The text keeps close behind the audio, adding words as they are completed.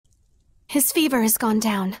His fever has gone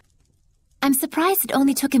down. I'm surprised it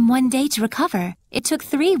only took him 1 day to recover. It took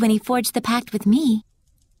 3 when he forged the pact with me.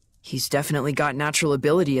 He's definitely got natural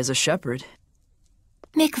ability as a shepherd.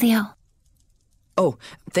 Mikleo. Oh,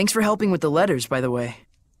 thanks for helping with the letters, by the way.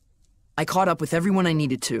 I caught up with everyone I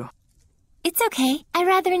needed to. It's okay. I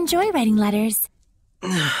rather enjoy writing letters.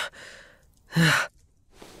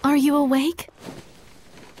 Are you awake?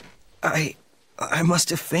 I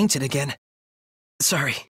must have fainted again.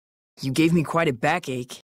 Sorry. You gave me quite a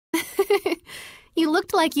backache. You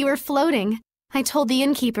looked like you were floating. I told the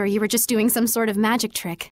innkeeper you were just doing some sort of magic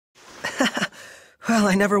trick. Well,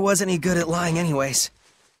 I never was any good at lying anyways.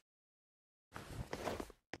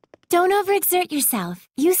 Don't overexert yourself.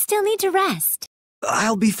 You still need to rest.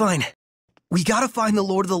 I'll be fine. We gotta find the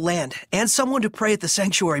Lord of the Land, and someone to pray at the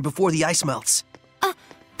sanctuary before the ice melts.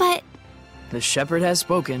 But... The shepherd has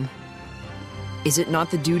spoken. Is it not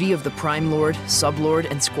the duty of the Prime Lord, Sublord,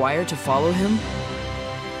 and Squire to follow him?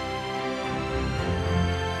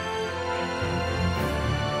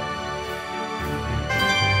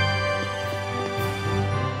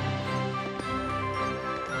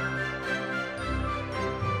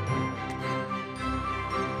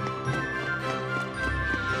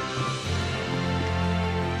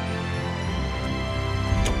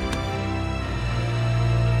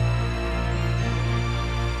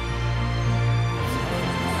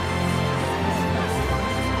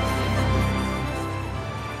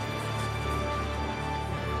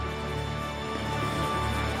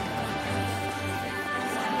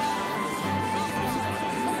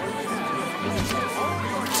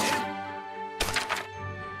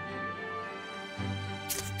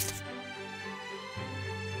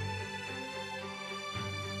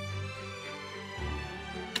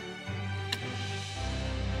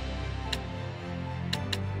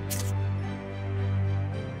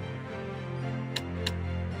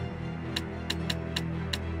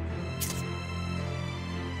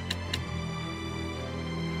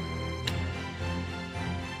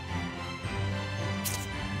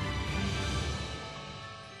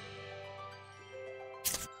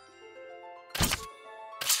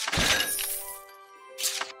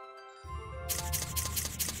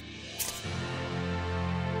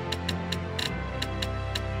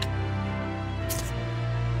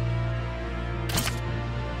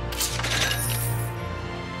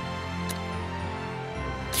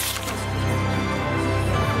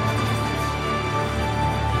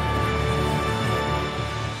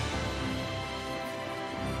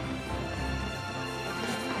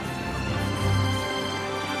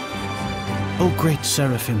 O great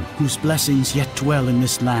Seraphim, whose blessings yet dwell in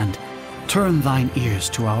this land, turn thine ears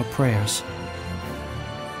to our prayers.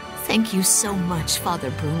 Thank you so much,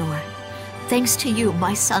 Father Brunor. Thanks to you,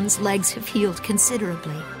 my son's legs have healed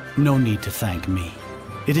considerably. No need to thank me.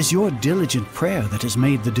 It is your diligent prayer that has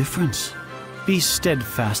made the difference. Be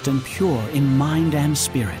steadfast and pure in mind and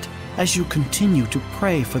spirit as you continue to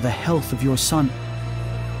pray for the health of your son.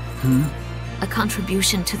 A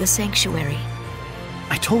contribution to the sanctuary.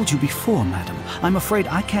 I told you before, madam. I'm afraid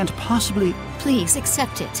I can't possibly... Please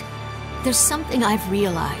accept it. There's something I've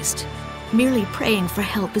realized. Merely praying for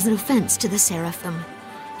help is an offense to the Seraphim.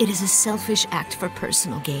 It is a selfish act for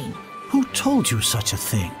personal gain. Who told you such a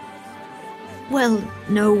thing? Well,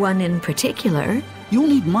 no one in particular. You'll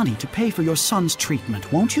need money to pay for your son's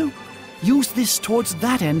treatment, won't you? Use this towards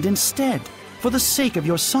that end instead, for the sake of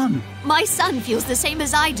your son. My son feels the same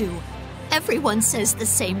as I do. Everyone says the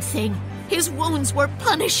same thing. His wounds were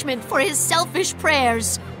punishment for his selfish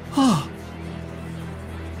prayers.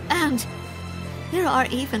 And there are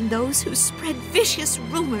even those who spread vicious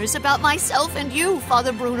rumors about myself and you,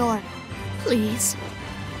 Father Brunor. Please,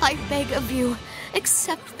 I beg of you,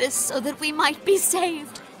 accept this so that we might be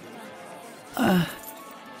saved.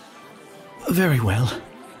 Very well.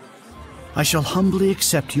 I shall humbly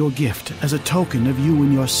accept your gift as a token of you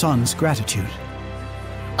and your son's gratitude.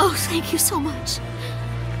 Oh, thank you so much.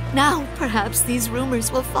 Now, perhaps these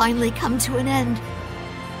rumors will finally come to an end.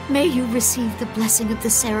 May you receive the blessing of the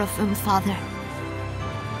Seraphim, Father.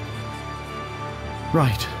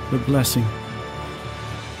 Right, the blessing.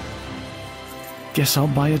 Guess I'll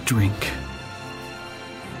buy a drink.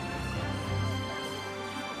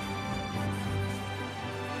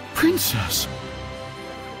 Princess!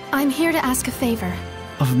 I'm here to ask a favor.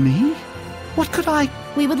 Of me? What could I...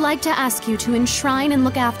 We would like to ask you to enshrine and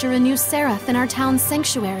look after a new seraph in our town's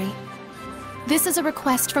sanctuary. This is a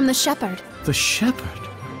request from the shepherd. The shepherd?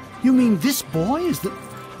 You mean this boy is the...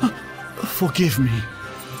 Forgive me.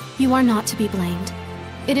 You are not to be blamed.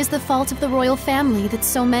 It is the fault of the royal family that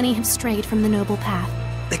so many have strayed from the noble path.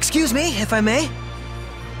 Excuse me, if I may?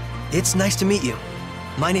 It's nice to meet you.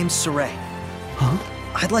 My name's Saray. Huh?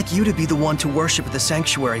 I'd like you to be the one to worship at the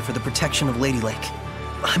sanctuary for the protection of Lady Lake.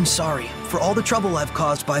 I'm sorry for all the trouble I've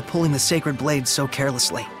caused by pulling the sacred blade so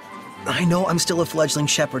carelessly. I know I'm still a fledgling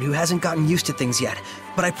shepherd who hasn't gotten used to things yet,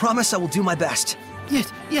 but I promise I will do my best.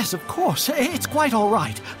 Yes, of course. It's quite all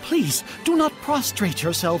right. Please, do not prostrate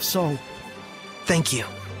yourself so. Thank you.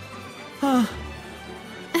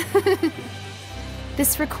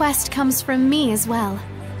 This request comes from me as well.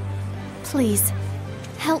 Please,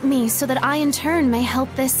 help me so that I in turn may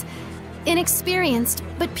help this inexperienced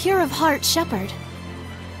but pure of heart shepherd.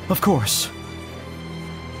 Of course.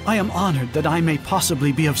 I am honored that I may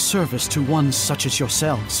possibly be of service to one such as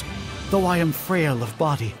yourselves. Though I am frail of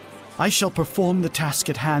body, I shall perform the task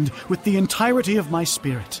at hand with the entirety of my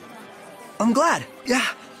spirit. I'm glad. Yeah.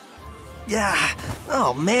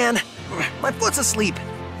 Oh, man. My foot's asleep.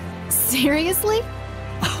 Seriously?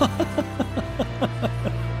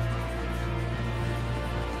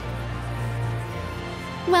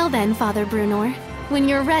 Well then, Father Brunor, when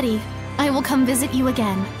you're ready, I will come visit you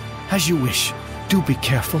again. As you wish. Do be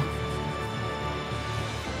careful.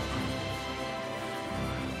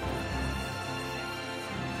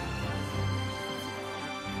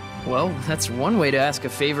 Well, that's one way to ask a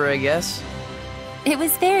favor, I guess. It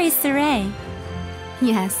was very Saray.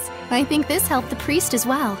 Yes, I think this helped the priest as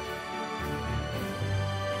well.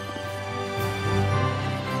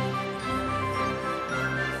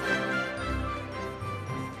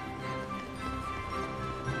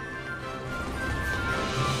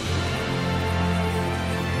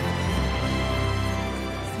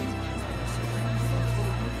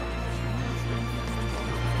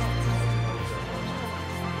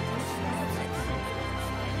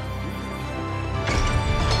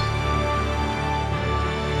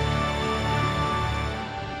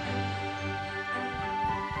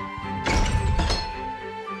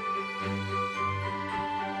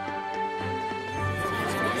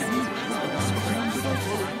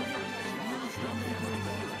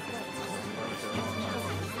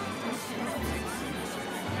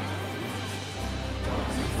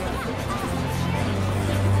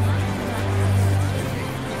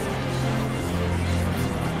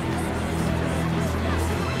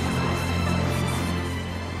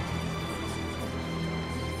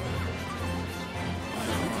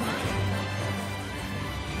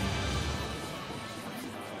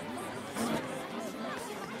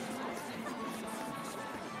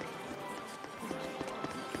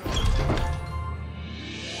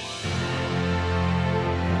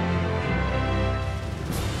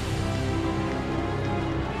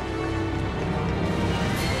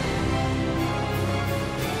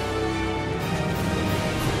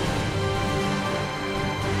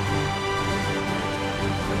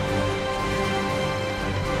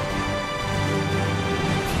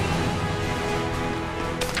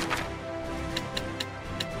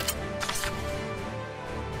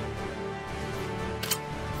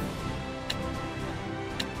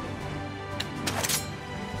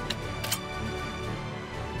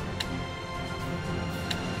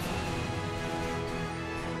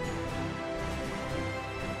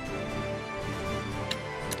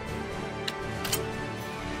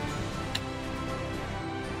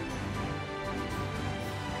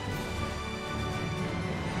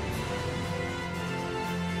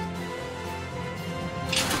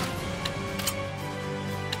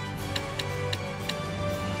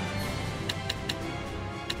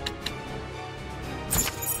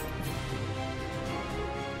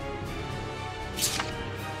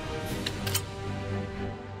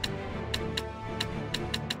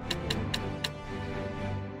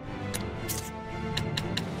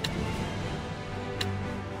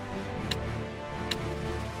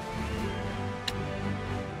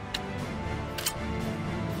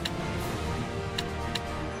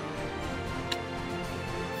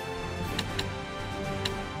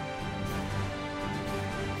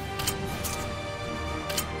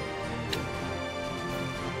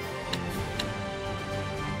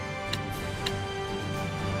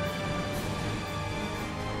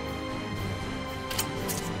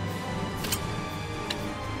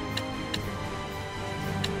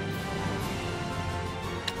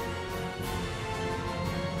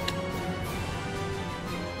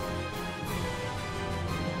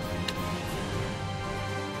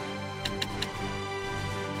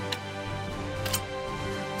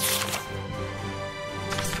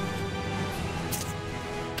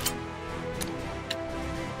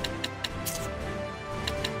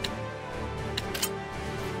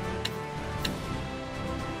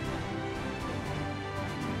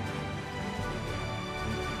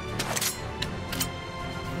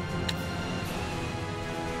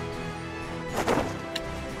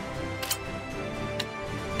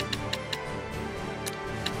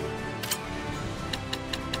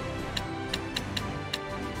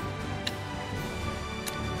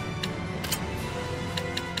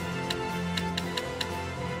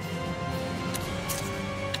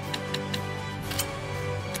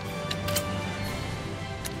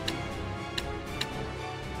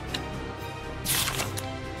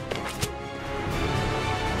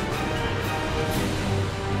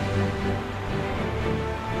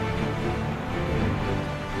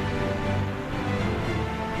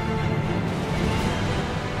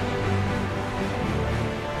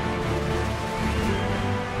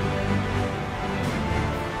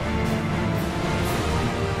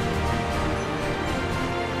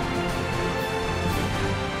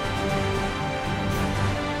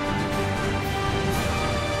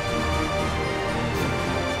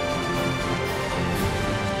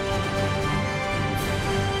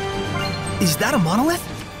 Is that a monolith?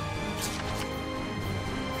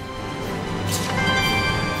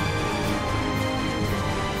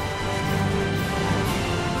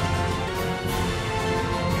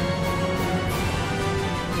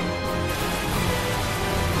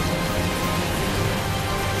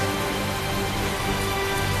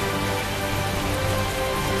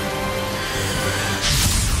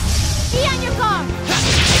 Be on your guard!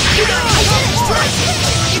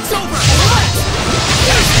 It's over!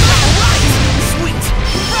 Sweet!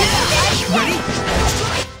 Ready?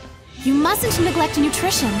 You mustn't neglect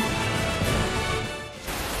nutrition.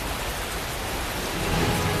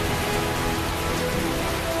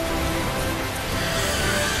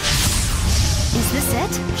 Is this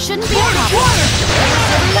it? Shouldn't be a problem.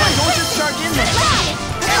 Everyone, don't just charge in there! I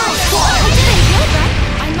didn't feel that.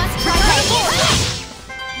 I must try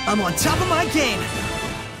harder. I'm on top of my game!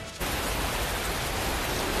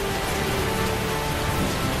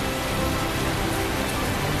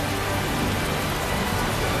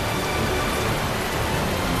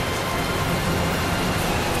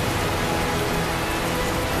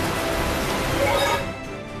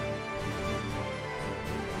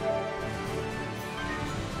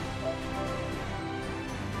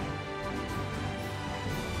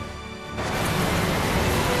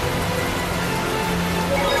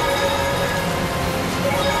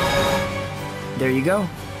 There you go.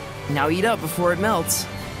 Now eat up before it melts.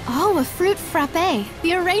 Oh, a fruit frappe.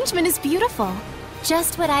 The arrangement is beautiful.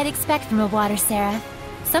 Just what I'd expect from a water seraph.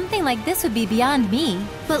 Something like this would be beyond me.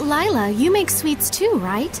 But Lila, you make sweets too,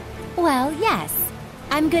 right? Well, yes.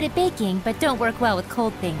 I'm good at baking, but don't work well with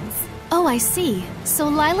cold things. Oh, I see. So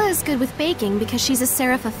Lila is good with baking because she's a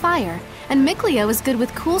seraph of fire, and Mikleo is good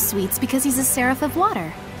with cool sweets because he's a seraph of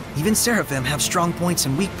water. Even seraphim have strong points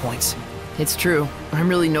and weak points. It's true. I'm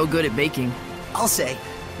really no good at baking. I'll say,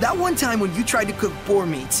 that one time when you tried to cook boar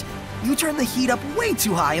meat, you turned the heat up way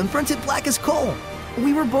too high and burnt it black as coal.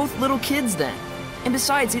 We were both little kids then. And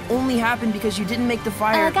besides, it only happened because you didn't make the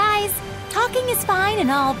fire. Guys, talking is fine and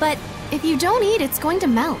all, but If you don't eat, it's going to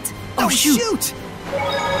melt. Oh, shoot!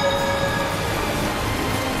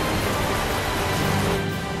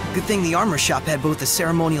 Good thing the armor shop had both a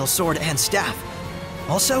ceremonial sword and staff.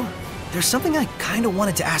 Also, there's something I kinda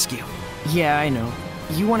wanted to ask you. Yeah, I know.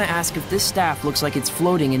 You want to ask if this staff looks like it's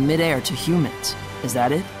floating in midair to humans. Is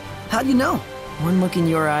that it? How do you know? One look in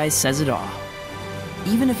your eyes says it all.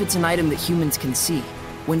 Even if it's an item that humans can see,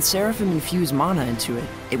 when Seraphim infuse mana into it,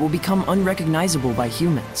 it will become unrecognizable by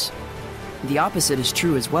humans. The opposite is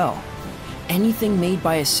true as well. Anything made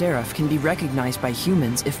by a Seraph can be recognized by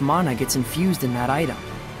humans if mana gets infused in that item.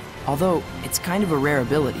 Although, it's kind of a rare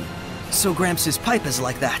ability. So Gramps' pipe is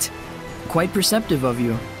like that. Quite perceptive of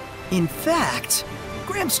you. In fact,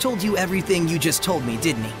 Gramps told you everything you just told me,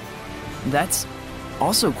 didn't he? That's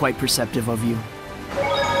also quite perceptive of you.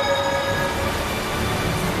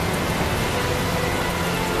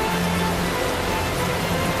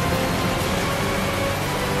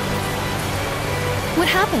 What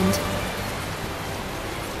happened?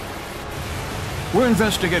 We're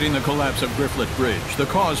investigating the collapse of Grifflet Bridge. The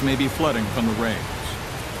cause may be flooding from the rains.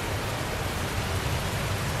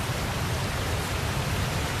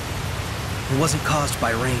 It wasn't caused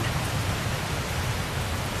by rain.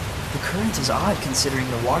 The current is odd considering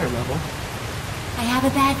the water level. I have a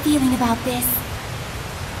bad feeling about this.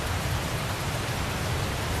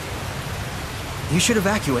 You should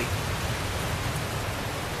evacuate.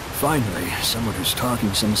 Finally, someone who's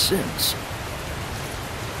talking some sense.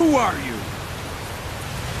 Who are you?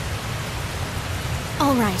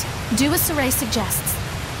 All right, do as Saray suggests.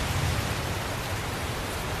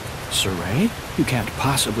 Saray? You can't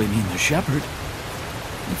possibly mean the shepherd.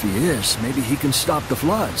 If he is, maybe he can stop the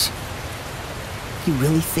floods. You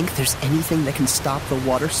really think there's anything that can stop the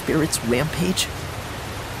water spirit's rampage?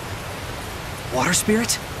 Water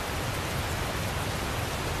spirit?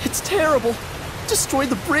 It's terrible. Destroyed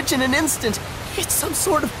the bridge in an instant. It's some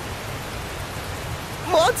sort of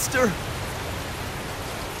monster.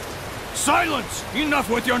 Silence! Enough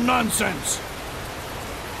with your nonsense!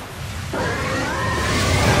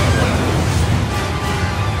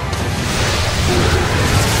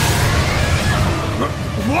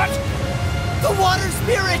 What? The water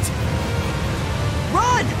spirit!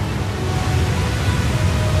 Run!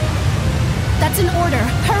 That's an order.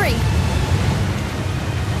 Hurry!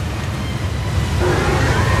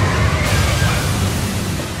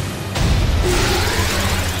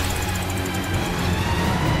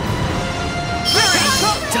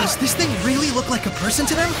 Does this thing really look like a person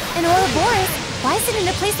to them? An Ouroboros? Why is it in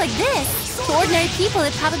a place like this? To ordinary people,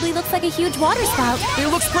 it probably looks like a huge water spout. It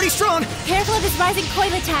looks pretty strong! Careful of his rising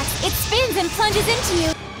coil attacks. It spins and plunges into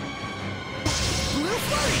you.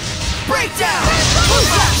 Breakdown!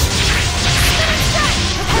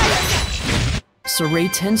 Saray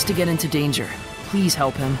tends to get into danger. Please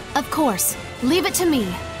help him. Of course. Leave it to me.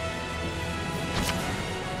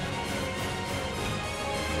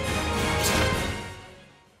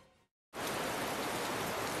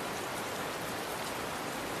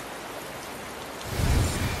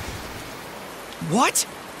 What?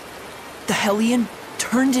 The Hellion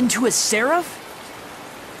turned into a seraph?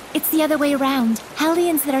 It's the other way around.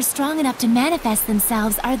 Hellions that are strong enough to manifest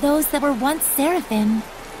themselves are those that were once seraphim.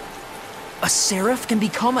 A seraph can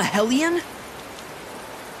become a Hellion?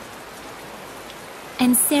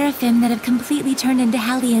 And seraphim that have completely turned into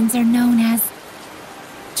Hellions are known as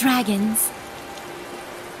dragons.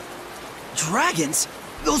 Dragons?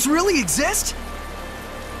 Those really exist?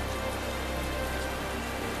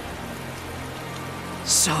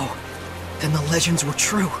 So, then the legends were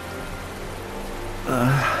true.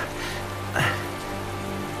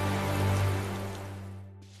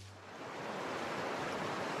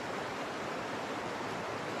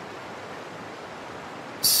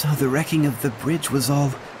 So the wrecking of the bridge was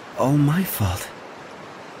all my fault.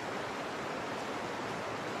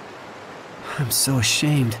 I'm so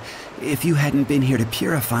ashamed. If you hadn't been here to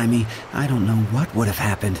purify me, I don't know what would have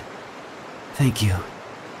happened. Thank you.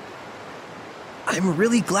 I'm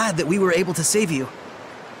really glad that we were able to save you.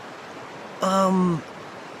 I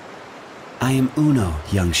am Uno,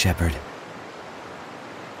 young shepherd.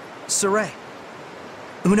 Saray.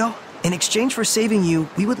 Uno, in exchange for saving you,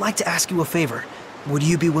 we would like to ask you a favor. Would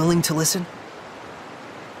you be willing to listen?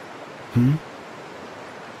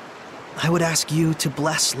 I would ask you to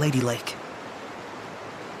bless Lady Lake.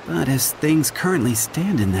 But as things currently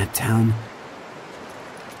stand in that town...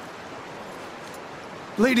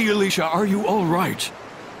 Lady Alicia, are you all right?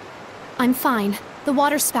 I'm fine. The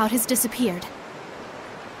water spout has disappeared.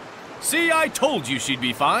 See, I told you she'd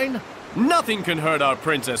be fine. Nothing can hurt our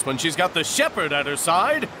princess when she's got the shepherd at her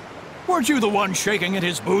side. Weren't you the one shaking in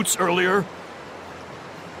his boots earlier?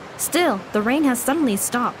 Still, the rain has suddenly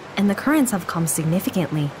stopped, and the currents have calmed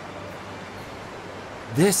significantly.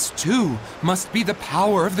 This, too, must be the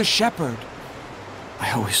power of the shepherd.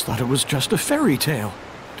 I always thought it was just a fairy tale.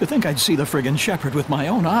 To think I'd see the friggin' shepherd with my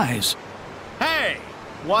own eyes. Hey!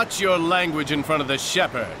 Watch your language in front of the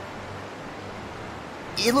shepherd.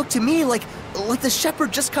 It looked to me like the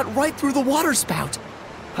shepherd just cut right through the water spout.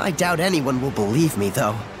 I doubt anyone will believe me,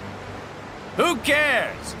 though. Who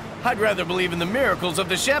cares? I'd rather believe in the miracles of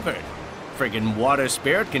the shepherd. Friggin' water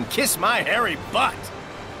spirit can kiss my hairy butt.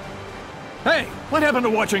 Hey, what happened to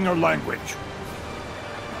watching your language?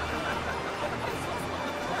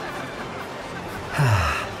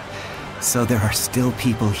 So there are still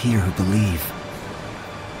people here who believe.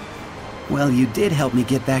 Well, you did help me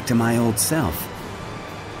get back to my old self.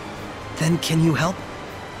 Then can you help?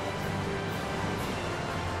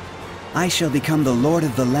 I shall become the Lord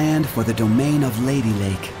of the land for the domain of Lady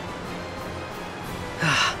Lake.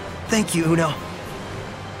 Thank you, Uno.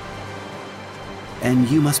 And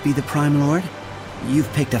you must be the Prime Lord?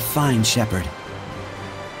 You've picked a fine shepherd.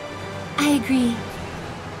 I agree.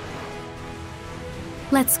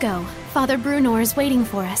 Let's go. Father Brunor is waiting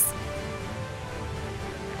for us.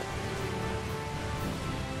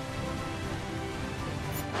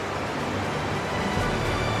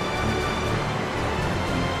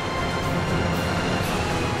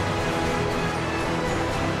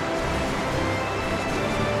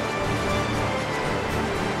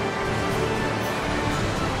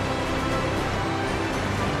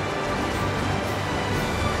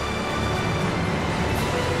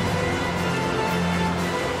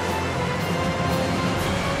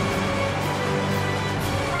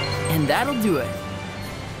 And that'll do it.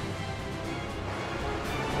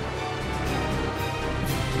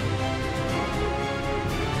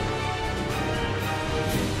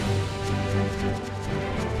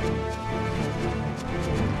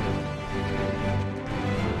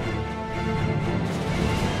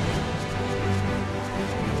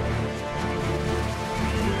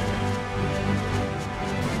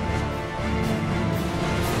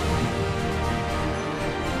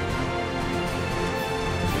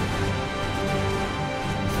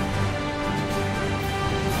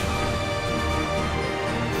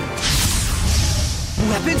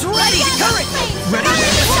 Weapons ready! Current! Ready,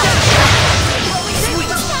 Sweet!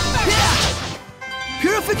 Yeah!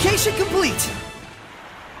 Purification complete!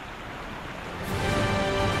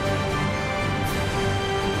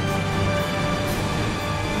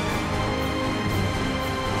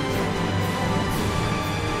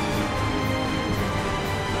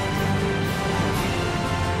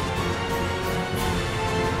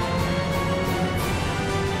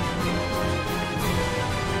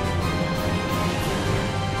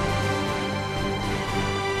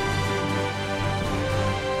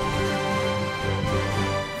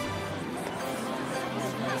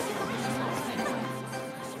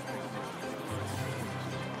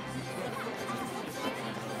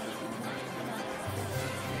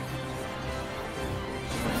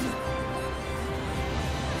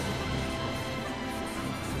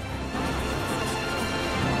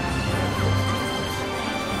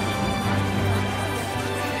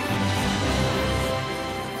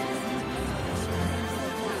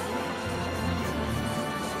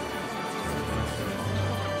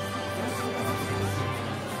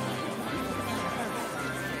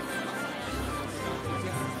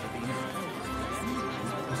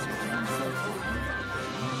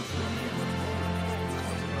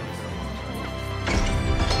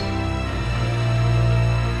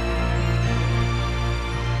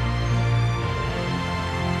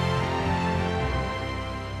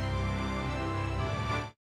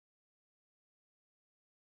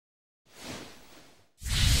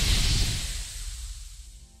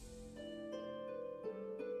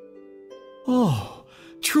 Oh,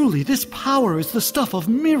 truly this power is the stuff of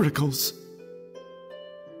miracles.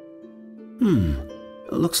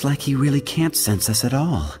 Looks like he really can't sense us at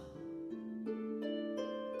all.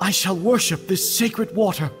 I shall worship this sacred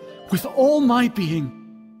water with all my being.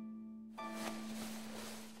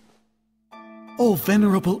 O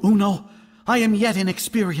venerable Uno, I am yet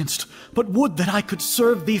inexperienced, but would that I could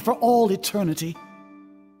serve thee for all eternity.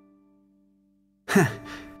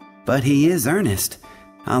 But he is earnest.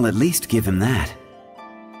 I'll at least give him that.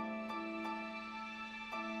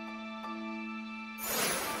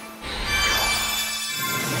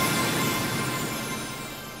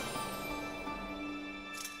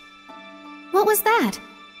 What was that?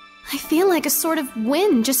 I feel like a sort of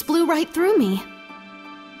wind just blew right through me.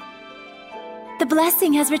 The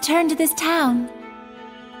blessing has returned to this town.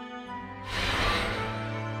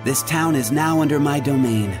 This town is now under my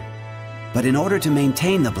domain. But in order to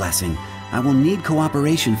maintain the blessing, I will need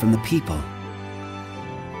cooperation from the people.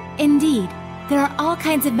 Indeed, there are all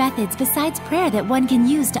kinds of methods besides prayer that one can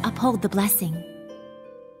use to uphold the blessing.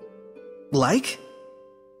 Like?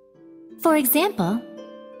 For example,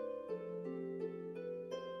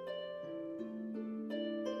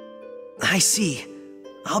 I see.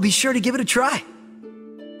 I'll be sure to give it a try.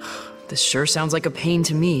 This sure sounds like a pain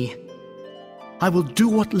to me. I will do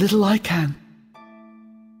what little I can.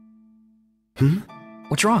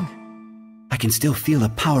 What's wrong? I can still feel a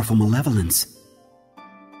powerful malevolence.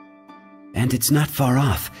 And it's not far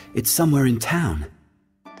off. It's somewhere in town.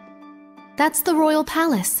 That's the royal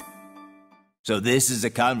palace. So this is a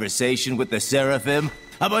conversation with the Seraphim?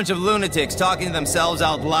 A bunch of lunatics talking to themselves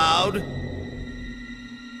out loud?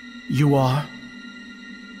 You are?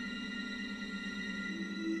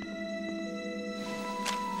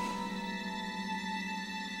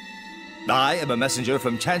 I am a messenger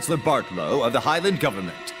from Chancellor Bartlow of the Highland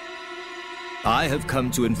government. I have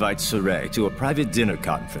come to invite Saray to a private dinner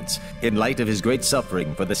conference in light of his great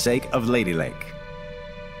suffering for the sake of Lady Lake.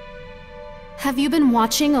 Have you been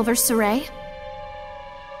watching over Saray?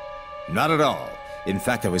 Not at all. In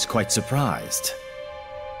fact, I was quite surprised.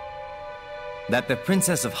 That the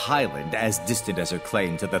Princess of Highland, as distant as her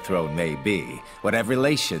claim to the throne may be, would have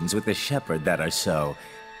relations with the shepherd that are so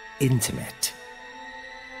intimate.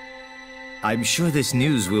 I'm sure this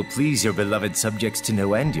news will please your beloved subjects to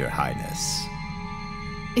no end, Your Highness.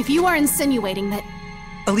 If you are insinuating that...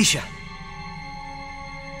 Alicia.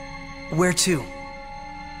 Where to?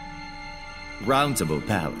 Roundtable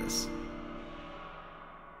Palace.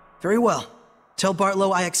 Very well. Tell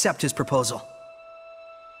Bartlow I accept his proposal.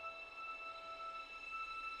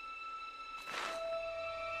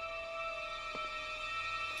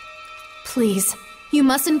 Please, you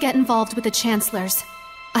mustn't get involved with the Chancellors.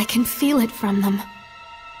 I can feel it from them.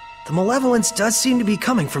 The malevolence does seem to be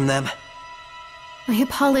coming from them. I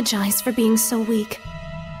apologize for being so weak.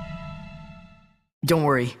 Don't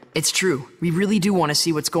worry, it's true. We really do want to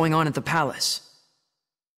see what's going on at the palace.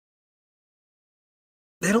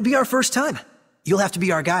 It'll be our first time. You'll have to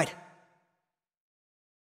be our guide.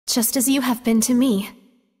 Just as you have been to me.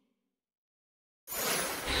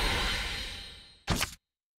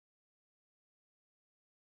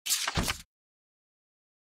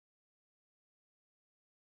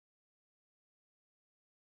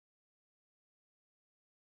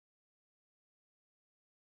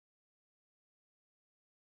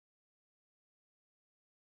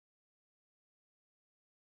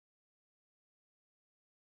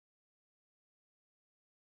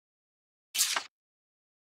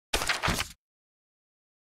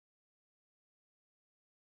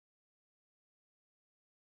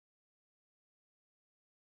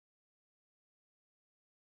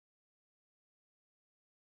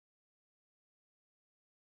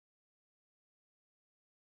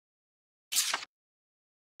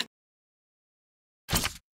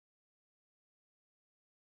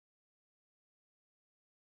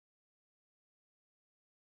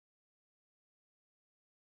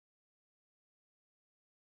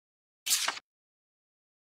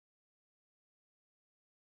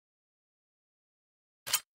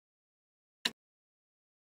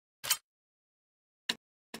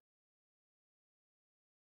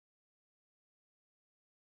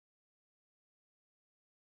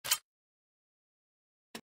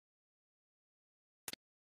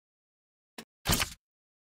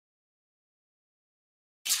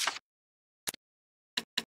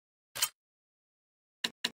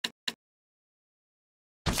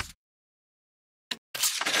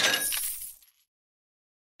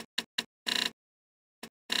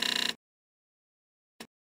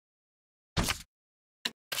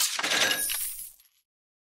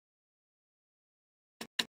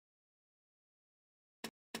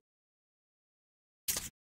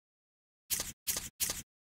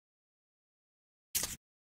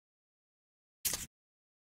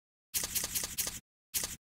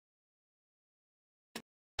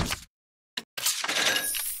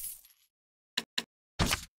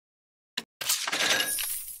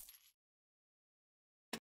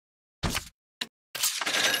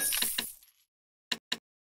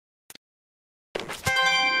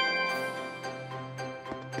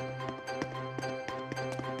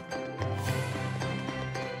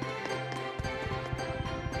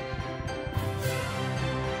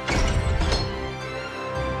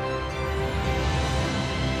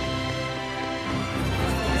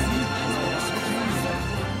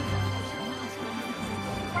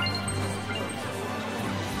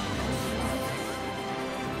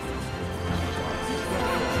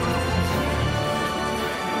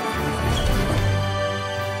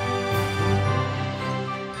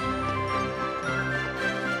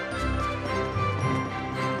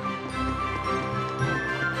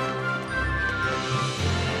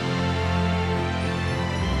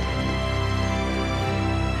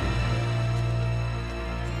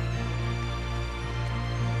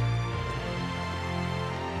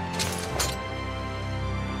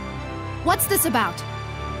 What's this about?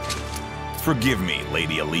 Forgive me,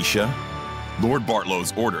 Lady Alicia. Lord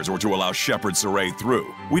Bartlow's orders were to allow Shepherd Saray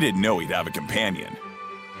through. We didn't know he'd have a companion.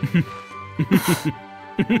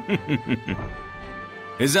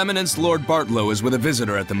 His Eminence Lord Bartlow is with a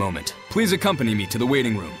visitor at the moment. Please accompany me to the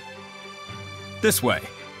waiting room. This way.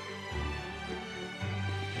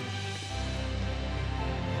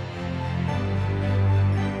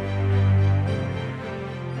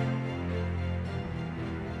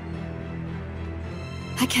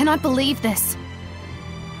 I cannot believe this.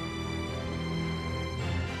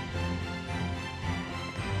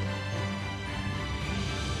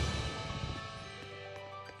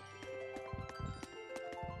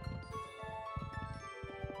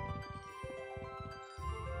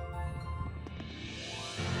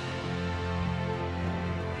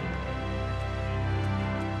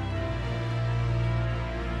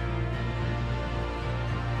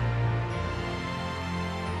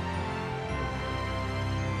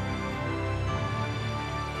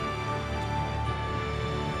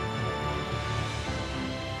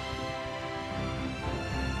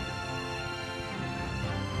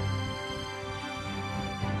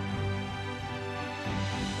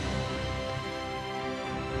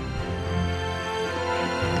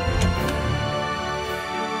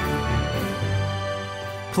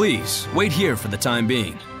 Please, wait here for the time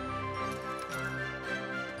being.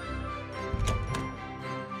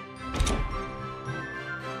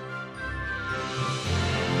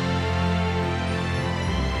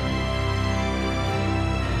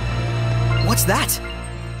 What's that?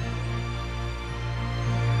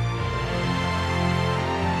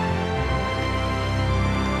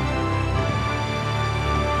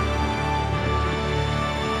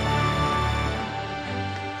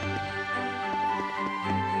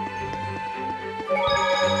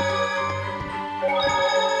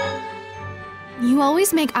 You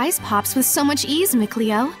always make ice pops with so much ease,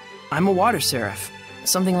 Mikleo. I'm a water seraph.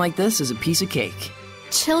 Something like this is a piece of cake.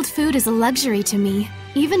 Chilled food is a luxury to me.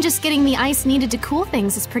 Even just getting the ice needed to cool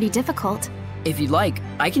things is pretty difficult. If you'd like,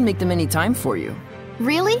 I can make them anytime for you.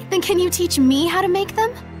 Really? Then can you teach me how to make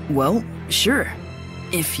them? Well, sure.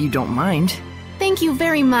 If you don't mind. Thank you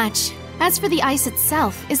very much. As for the ice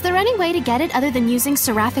itself, is there any way to get it other than using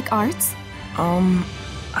seraphic arts?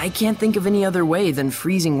 I can't think of any other way than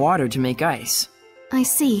freezing water to make ice. I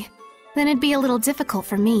see. Then it'd be a little difficult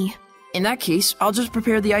for me. In that case, I'll just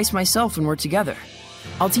prepare the ice myself when we're together.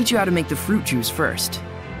 I'll teach you how to make the fruit juice first.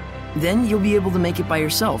 Then you'll be able to make it by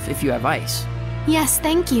yourself if you have ice. Yes,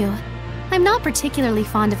 thank you. I'm not particularly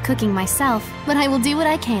fond of cooking myself, but I will do what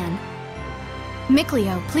I can.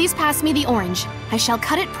 Mikleo, please pass me the orange. I shall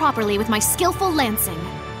cut it properly with my skillful lancing.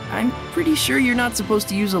 I'm pretty sure you're not supposed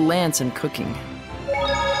to use a lance in cooking.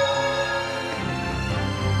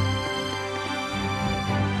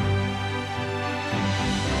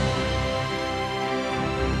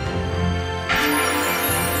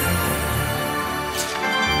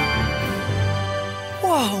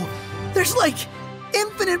 Whoa! There's like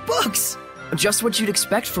infinite books! Just what you'd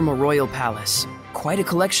expect from a royal palace. Quite a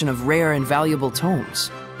collection of rare and valuable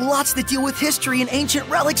tomes. Lots that deal with history and ancient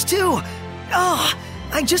relics too! Oh,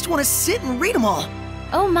 I just want to sit and read them all!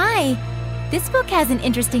 Oh my! This book has an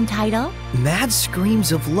interesting title. Mad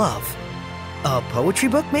Screams of Love. A poetry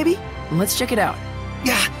book, maybe? Let's check it out.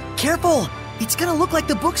 Yeah, careful! It's gonna look like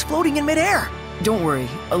the book's floating in midair! Don't worry,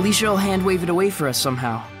 Alicia will hand wave it away for us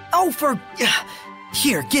somehow. Oh,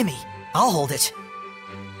 Here, gimme. I'll hold it.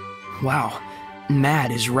 Wow,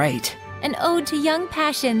 Mad is right. An ode to young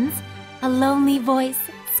passions. A lonely voice,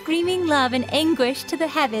 screaming love and anguish to the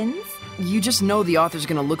heavens. You just know the author's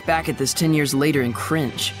gonna look back at this 10 years later and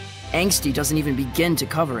cringe. Angsty doesn't even begin to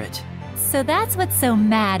cover it. So that's what's so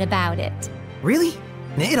mad about it. Really?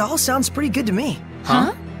 It all sounds pretty good to me.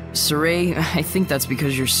 Huh? Saray, I think that's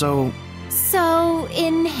because you're so... So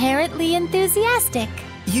inherently enthusiastic.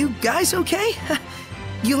 You guys okay?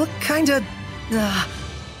 You look kinda...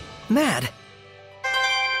 mad.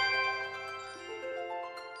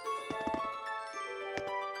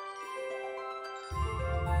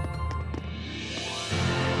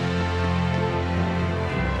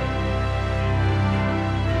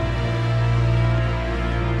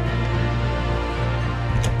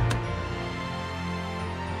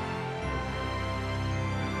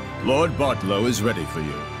 Lord Bartlow is ready for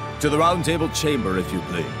you. To the Round Table chamber, if you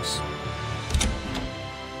please.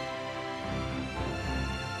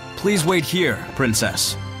 Please wait here,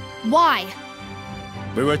 Princess. Why?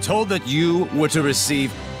 We were told that you were to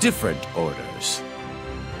receive different orders.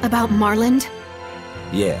 About Marland?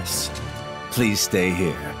 Yes. Please stay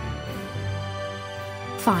here.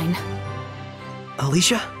 Fine.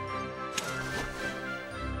 Alicia?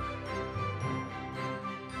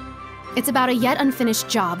 It's about a yet unfinished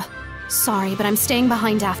job. Sorry, but I'm staying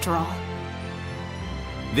behind after all.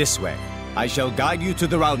 This way. I shall guide you to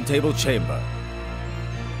the Round Table chamber.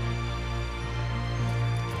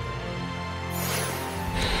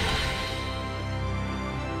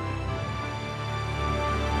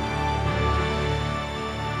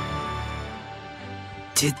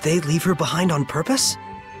 Did they leave her behind on purpose?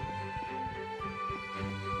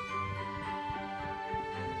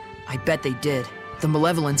 I bet they did. The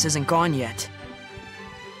malevolence isn't gone yet.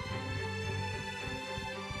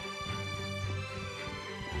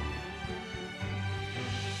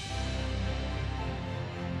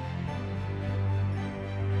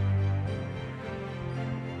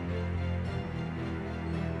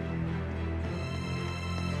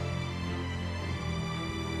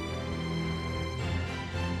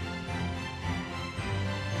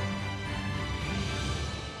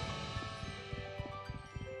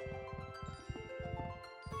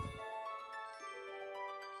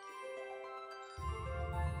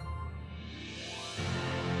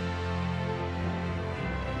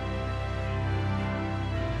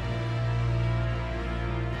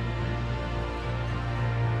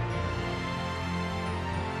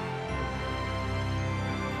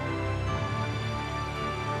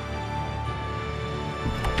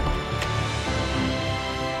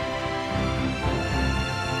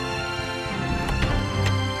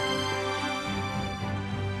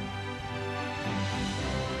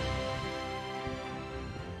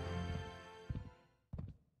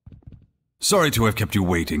 Sorry to have kept you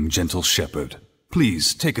waiting, gentle shepherd.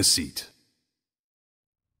 Please, take a seat.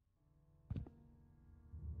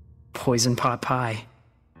 Poison pot pie.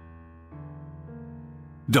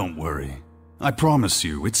 Don't worry. I promise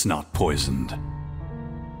you, it's not poisoned.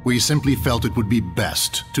 We simply felt it would be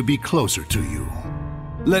best to be closer to you.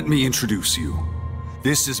 Let me introduce you.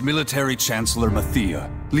 This is Military Chancellor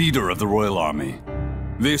Mathia, leader of the Royal Army.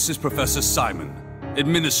 This is Professor Simon,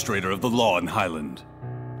 administrator of the law in Highland.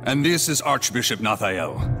 And this is Archbishop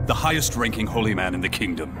Nathael, the highest-ranking holy man in the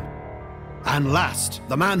kingdom. And last,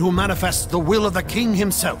 the man who manifests the will of the king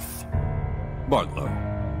himself. Bartlow.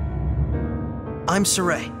 I'm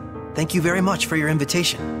Saray. Thank you very much for your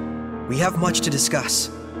invitation. We have much to discuss.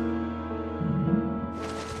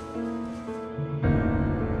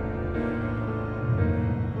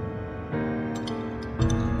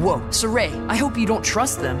 Whoa, Saray, I hope you don't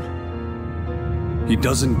trust them. He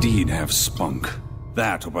does indeed have spunk.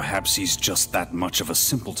 That, or perhaps he's just that much of a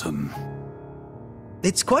simpleton.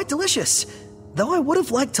 It's quite delicious, though I would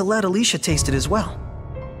have liked to let Alicia taste it as well.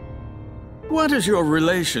 What is your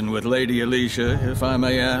relation with Lady Alicia, if I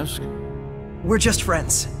may ask? We're just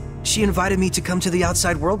friends. She invited me to come to the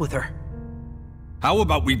outside world with her. How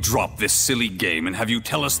about we drop this silly game and have you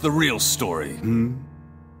tell us the real story,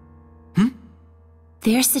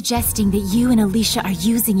 They're suggesting that you and Alicia are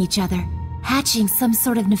using each other, hatching some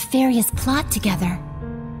sort of nefarious plot together.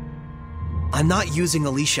 I'm not using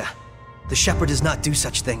Alicia. The shepherd does not do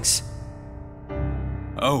such things.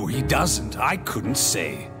 Oh, he doesn't. I couldn't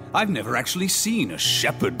say. I've never actually seen a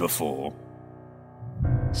shepherd before.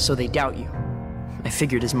 So they doubt you. I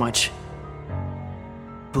figured as much.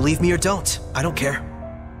 Believe me or don't, I don't care.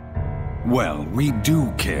 Well, we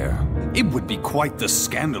do care. It would be quite the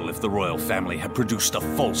scandal if the royal family had produced a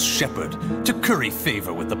false shepherd to curry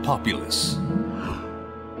favor with the populace.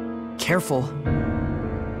 Careful.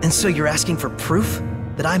 And so you're asking for proof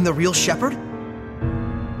that I'm the real shepherd?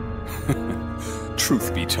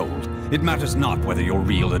 Truth be told, it matters not whether you're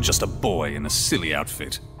real or just a boy in a silly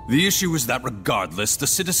outfit. The issue is that regardless, the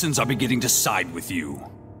citizens are beginning to side with you.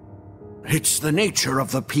 It's the nature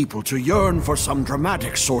of the people to yearn for some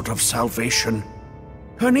dramatic sort of salvation.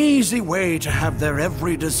 An easy way to have their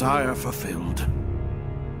every desire fulfilled.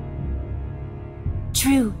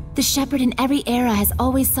 True, the shepherd in every era has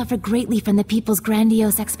always suffered greatly from the people's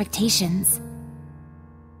grandiose expectations.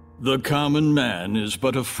 The common man is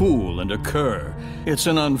but a fool and a cur. It's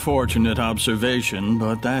an unfortunate observation,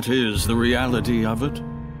 but that is the reality of it.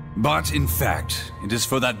 But in fact, it is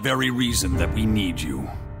for that very reason that we need you.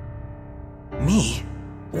 Me?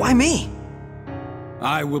 Why me?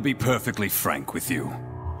 I will be perfectly frank with you.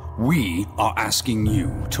 We are asking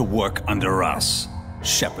you to work under us,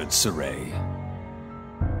 Shepherd Saray.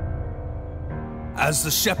 As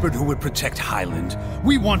the shepherd who would protect Highland,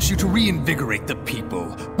 we want you to reinvigorate the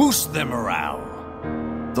people, boost their morale.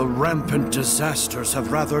 The rampant disasters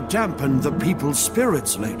have rather dampened the people's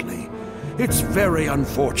spirits lately. It's very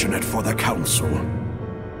unfortunate for the Council.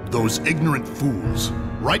 Those ignorant fools.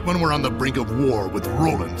 Right when we're on the brink of war with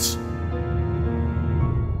Roland's.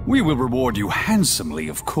 We will reward you handsomely,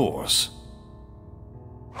 of course.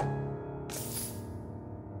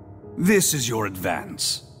 This is your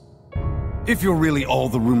advance. If you're really all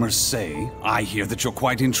the rumors say, I hear that you're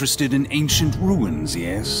quite interested in ancient ruins,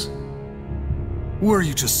 yes? Were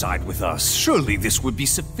you to side with us, surely this would be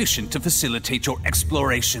sufficient to facilitate your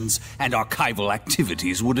explorations and archival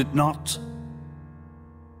activities, would it not?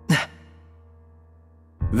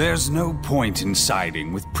 There's no point in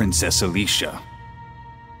siding with Princess Alicia.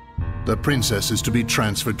 The princess is to be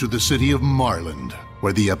transferred to the city of Marland,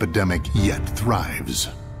 where the epidemic yet thrives.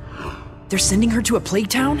 They're sending her to a plague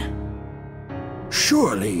town?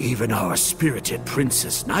 Surely even our spirited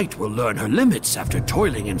Princess Knight will learn her limits after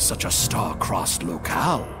toiling in such a star-crossed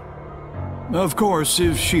locale. Of course,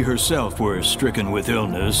 if she herself were stricken with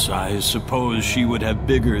illness, I suppose she would have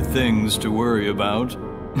bigger things to worry about.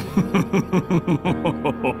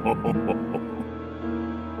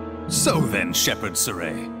 So then, Shepherd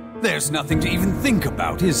Saray, there's nothing to even think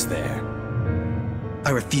about, is there?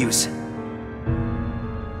 I refuse.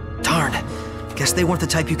 Darn. Guess they weren't the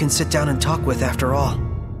type you can sit down and talk with after all.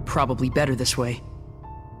 Probably better this way.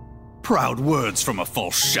 Proud words from a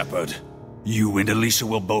false shepherd. You and Alicia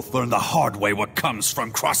will both learn the hard way what comes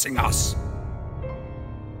from crossing us.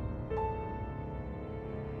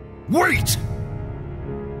 Wait!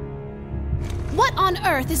 What on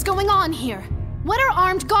earth is going on here? What are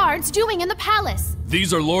armed guards doing in the palace?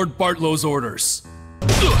 These are Lord Bartlow's orders.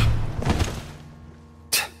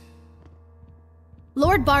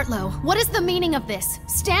 Lord Bartlow, what is the meaning of this?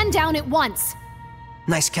 Stand down at once.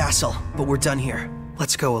 Nice castle, but we're done here.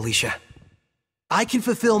 Let's go, Alicia. I can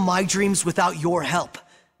fulfill my dreams without your help.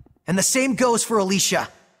 And the same goes for Alicia.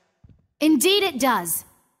 Indeed it does.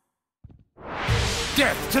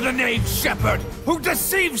 Death to the knave shepherd who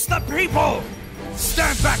deceives the people!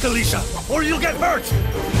 Stand back, Alicia, or you'll get hurt! Sweet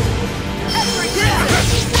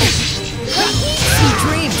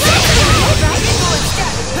dreams!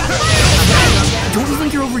 Don't you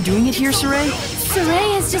think you're overdoing it here, Saray?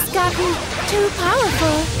 Saray has just gotten too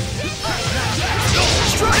powerful.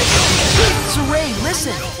 Saray,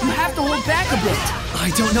 listen! You have to hold back a bit! I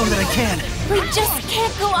don't know that I can. We just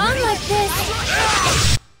can't go on like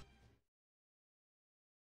this.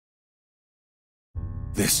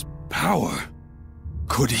 This power...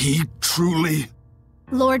 could he truly...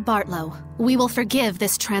 Lord Bartlow, we will forgive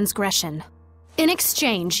this transgression. In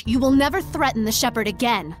exchange, you will never threaten the shepherd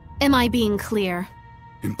again. Am I being clear?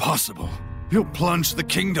 Impossible. He'll plunge the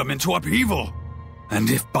kingdom into upheaval. And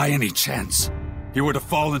if by any chance he were to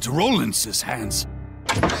fall into Rollins' hands...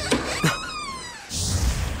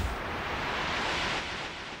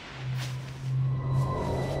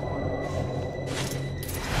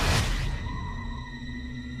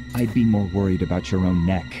 I'd be more worried about your own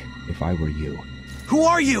neck if I were you. Who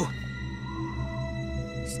are you?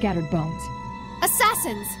 Scattered bones.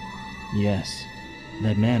 Assassins! Yes.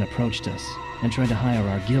 That man approached us and tried to hire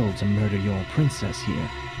our guild to murder your princess here.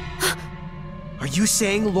 Are you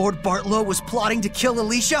saying Lord Bartlow was plotting to kill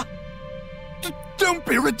Alicia? Don't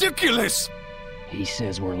be ridiculous! He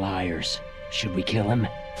says we're liars. Should we kill him?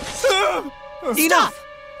 Enough!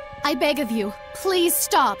 I beg of you, please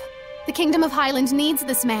stop. The Kingdom of Highland needs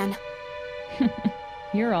this man.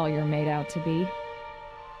 You're all you're made out to be.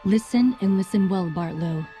 Listen and listen well,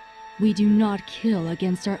 Bartlow. We do not kill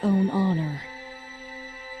against our own honor.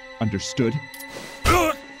 Understood?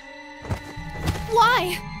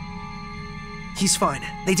 Why? He's fine.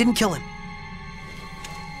 They didn't kill him.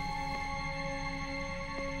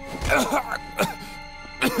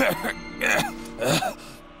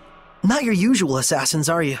 Not your usual assassins,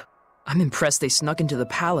 are you? I'm impressed they snuck into the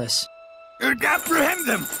palace. Apprehend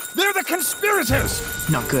them! They're the conspirators!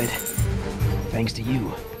 Not good. Thanks to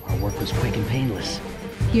you, our work was quick and painless.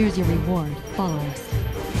 Here's your reward. Follow us.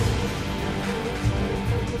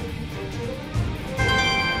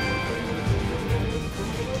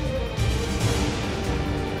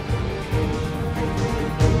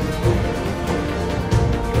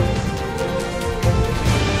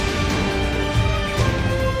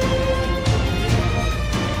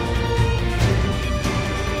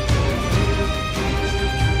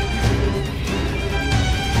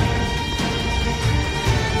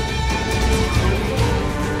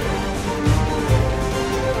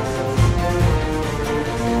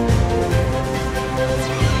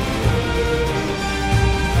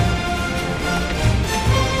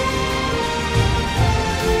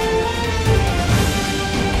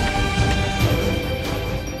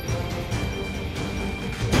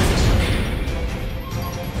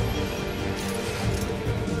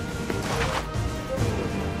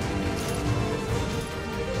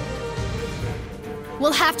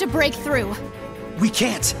 We'll have to break through. We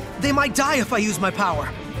can't. They might die if I use my power.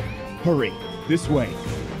 Hurry. This way.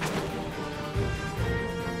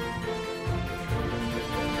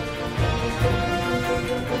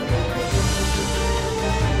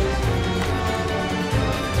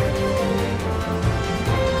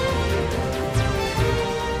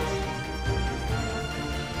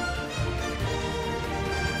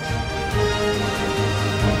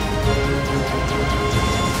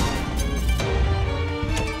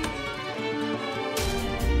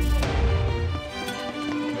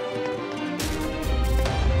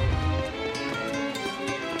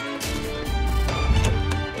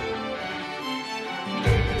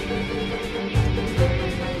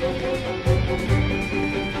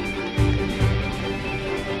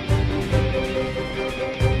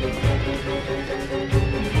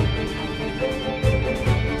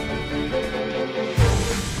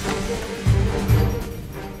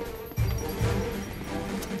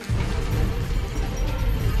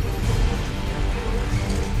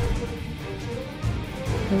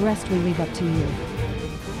 rest we leave up to you.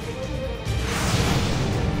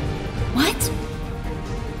 What?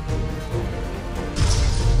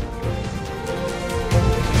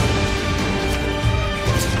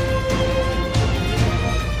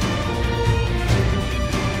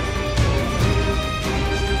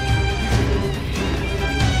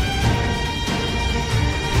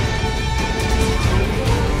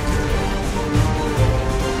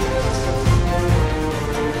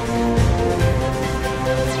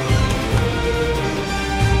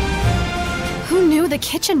 The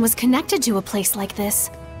kitchen was connected to a place like this.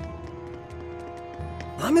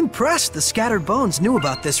 I'm impressed the scattered bones knew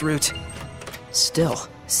about this route. Still,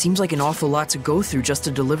 seems like an awful lot to go through just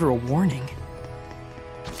to deliver a warning.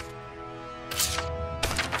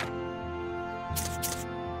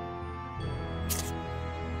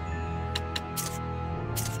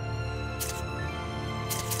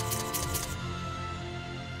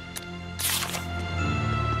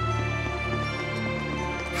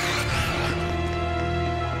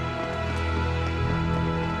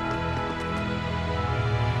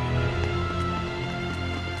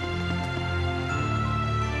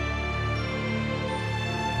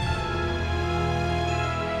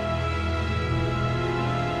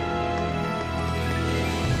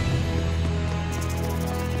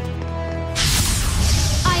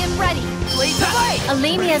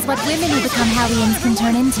 Alemia is what women who become Hellions can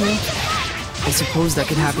turn into. I suppose that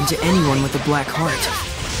could happen to anyone with a black heart.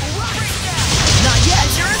 Not yet!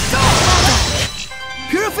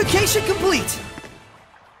 Purification complete!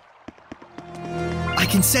 I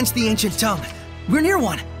can sense the ancient tongue. We're near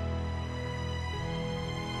one.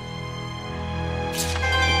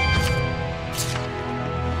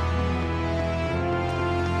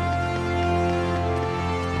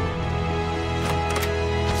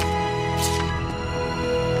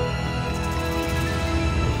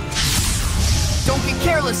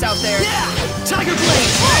 Out there. Yeah! Tiger Blade!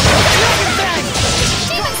 Dragon Bang!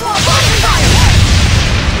 Demon Claw! Fire!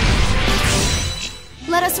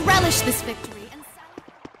 Let us relish this victory.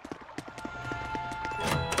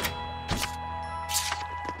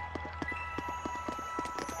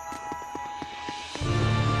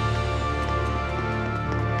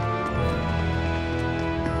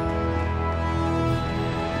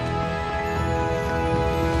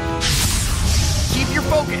 Keep your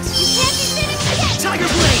focus. You can't be finished yet! Tiger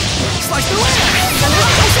Blade! Slice through it!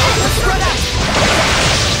 Spread out!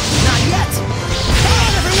 Not yet! Come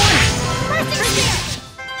on, everyone!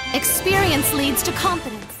 Experience leads to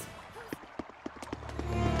confidence.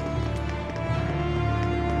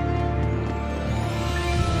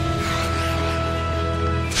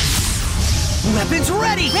 Weapons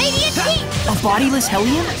ready! Radiant heat! A bodiless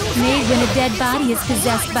Hellion? Made when a dead body is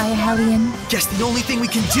possessed by a Hellion. Guess the only thing we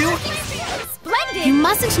can do? Splendid! You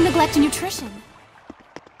mustn't neglect nutrition.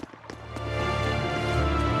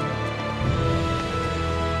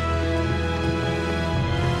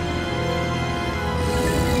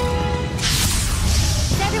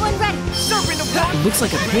 It looks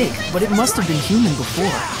like a pig, but it must have been human before.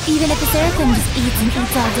 Even if the seraphim just eats and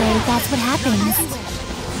eats all day, that's what happens.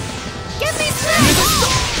 Give me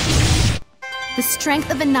strength! The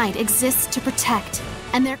strength of a knight exists to protect,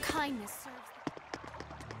 and their kindness serves.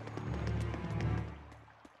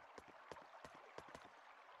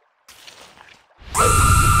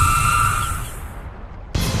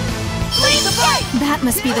 That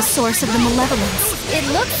must be the source of the malevolence. It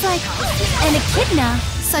looks like an echidna.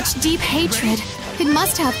 Such deep hatred. It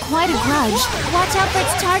must have quite a grudge. Watch out for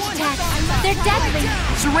its charge attacks. They're deadly.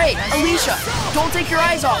 Saray, Alicia, don't take your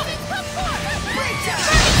eyes off it.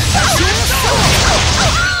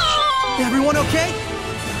 Everyone okay?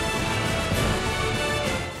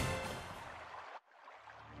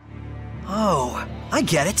 Oh, I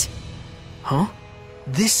get it. Huh?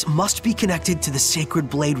 This must be connected to the Sacred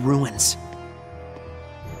Blade ruins.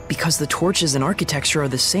 Because the torches and architecture are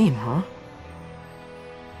the same, huh?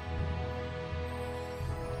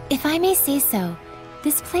 If I may say so,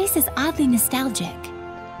 this place is oddly nostalgic.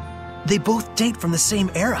 They both date from the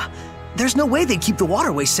same era. There's no way they'd keep the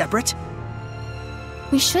waterways separate.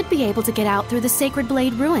 We should be able to get out through the Sacred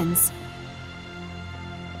Blade ruins.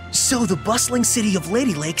 So the bustling city of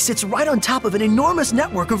Lady Lake sits right on top of an enormous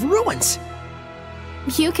network of ruins.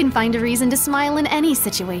 You can find a reason to smile in any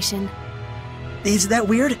situation. Is that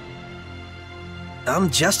weird? I'm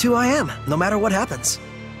just who I am, no matter what happens.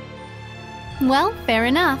 Well, fair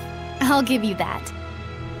enough. I'll give you that.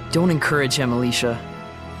 Don't encourage him, Alicia.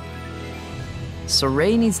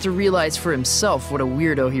 Saray needs to realize for himself what a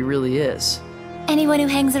weirdo he really is. Anyone who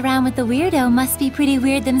hangs around with the weirdo must be pretty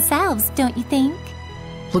weird themselves, don't you think?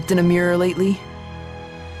 Looked in a mirror lately?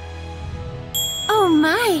 Oh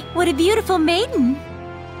my! What a beautiful maiden!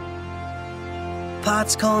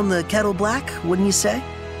 Pot's calling the kettle black, wouldn't you say?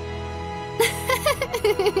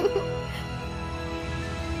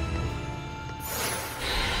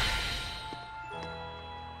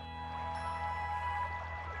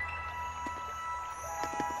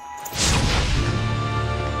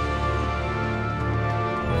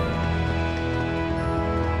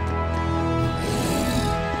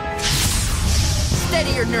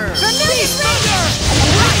 Steady your nerves!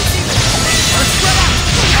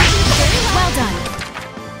 Well done.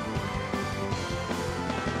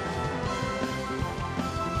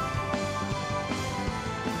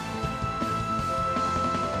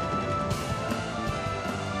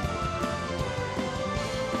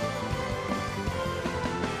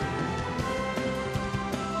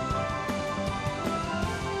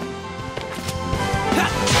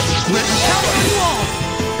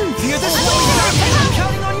 Hear this? I'm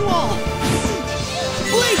counting on you all!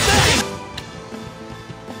 Blade bang!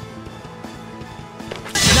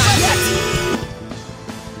 Not yet!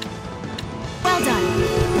 Well done.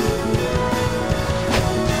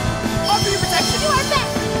 Offer your protection! Do our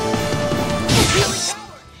best!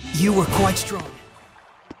 You were quite strong.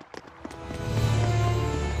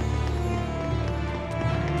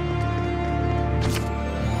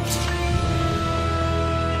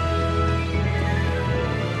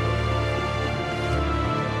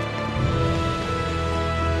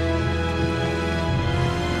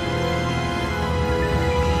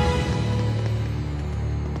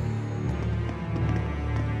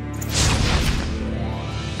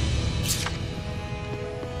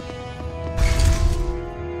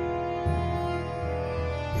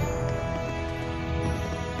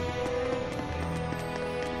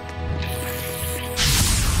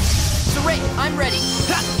 I'm ready.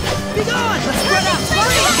 Be gone! Let's spread out!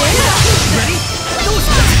 Ready?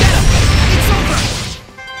 Let's get him! It's over!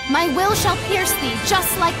 My will shall pierce thee,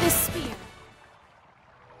 just like this spear.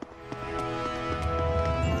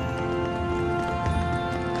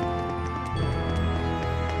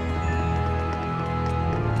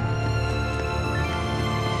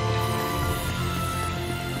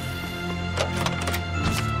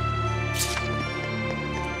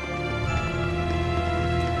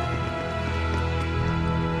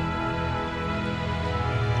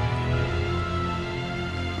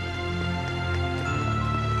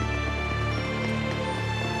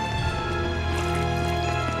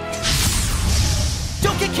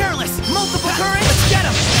 Get careless! Multiple currents! Let's get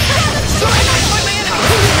him! Recognize my man!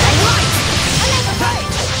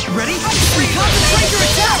 Ready? Concentrate your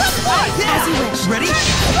attack! As you wish. Ready?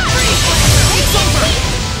 It's over!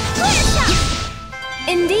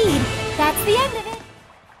 Indeed, that's the end of it.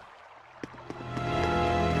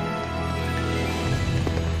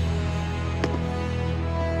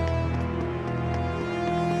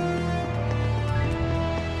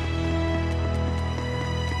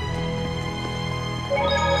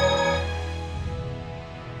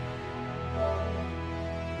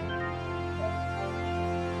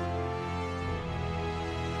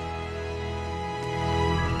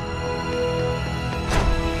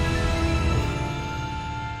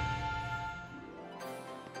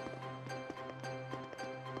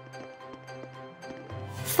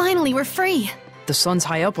 Finally, we're free. The sun's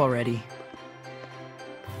high up already.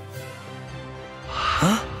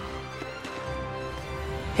 Huh?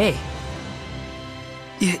 Hey.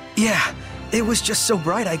 Yeah, it was just so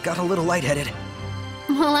bright I got a little lightheaded.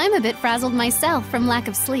 Well, I'm a bit frazzled myself from lack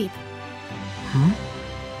of sleep. Hmm?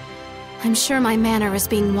 I'm sure my manor is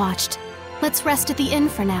being watched. Let's rest at the inn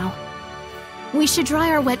for now. We should dry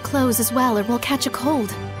our wet clothes as well, or we'll catch a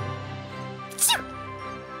cold.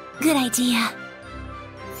 Good idea.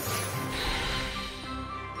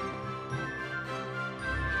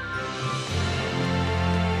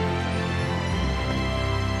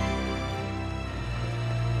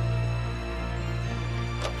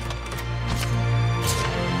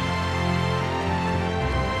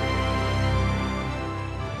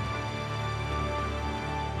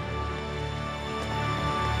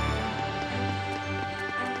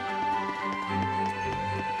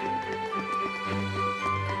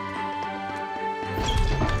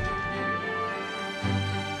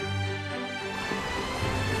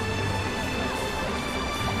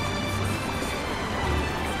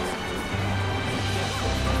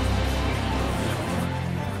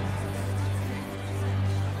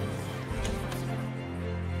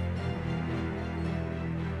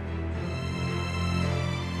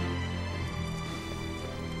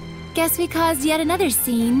 Guess we caused yet another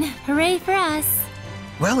scene. Hooray for us.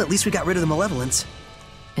 Well, at least we got rid of the malevolence.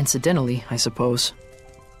 Incidentally, I suppose.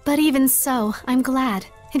 But even so, I'm glad.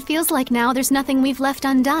 It feels like now there's nothing we've left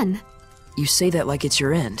undone. You say that like it's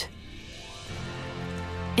your end.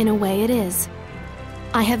 In a way, it is.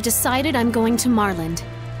 I have decided I'm going to Marland.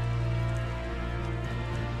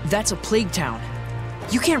 That's a plague town.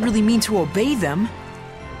 You can't really mean to obey them.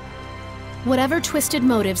 Whatever twisted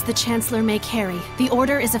motives the Chancellor may carry, the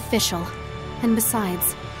order is official. And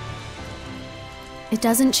besides, it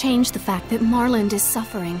doesn't change the fact that Marland is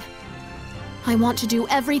suffering. I want to do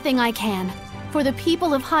everything I can for the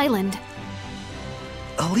people of Highland.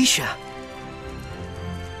 Alicia!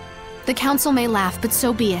 The Council may laugh, but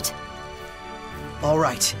so be it. All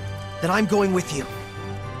right. Then I'm going with you.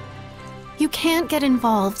 You can't get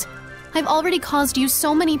involved. I've already caused you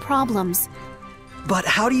so many problems. But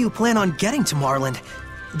how do you plan on getting to Marland?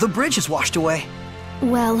 The bridge is washed away.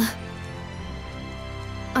 Well,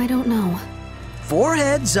 I don't know. 4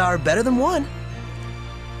 heads are better than 1.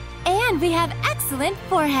 And we have excellent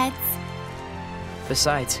foreheads.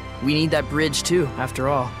 Besides, we need that bridge too, after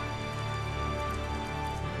all.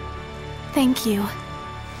 Thank you.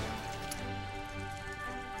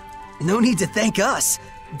 No need to thank us.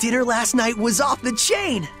 Dinner last night was off the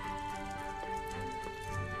chain.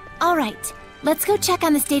 All right, let's go check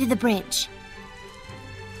on the state of the bridge.